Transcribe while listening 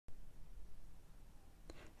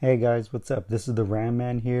Hey guys, what's up? This is the Ram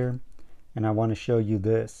Man here, and I want to show you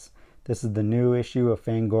this. This is the new issue of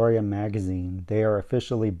Fangoria magazine. They are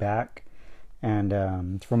officially back, and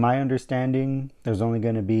from my understanding, there's only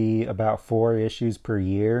going to be about 4 issues per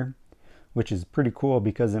year, which is pretty cool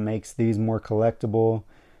because it makes these more collectible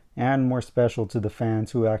and more special to the fans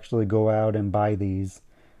who actually go out and buy these.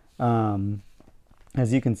 Um,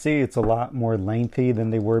 as you can see, it's a lot more lengthy than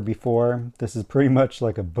they were before. This is pretty much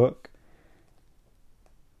like a book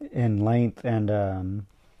in length, and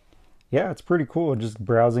yeah, it's pretty cool just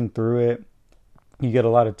browsing through it. You get a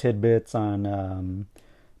lot of tidbits on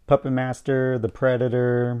Puppet Master, the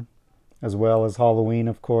Predator, as well as Halloween,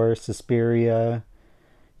 of course, Suspiria.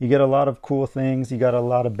 You get a lot of cool things. You got a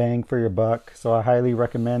lot of bang for your buck, so I highly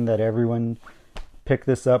recommend that everyone pick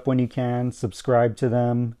this up when you can. Subscribe to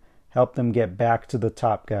them, help them get back to the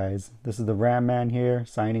top, guys. This is the Ram Man here,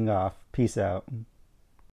 signing off. Peace out.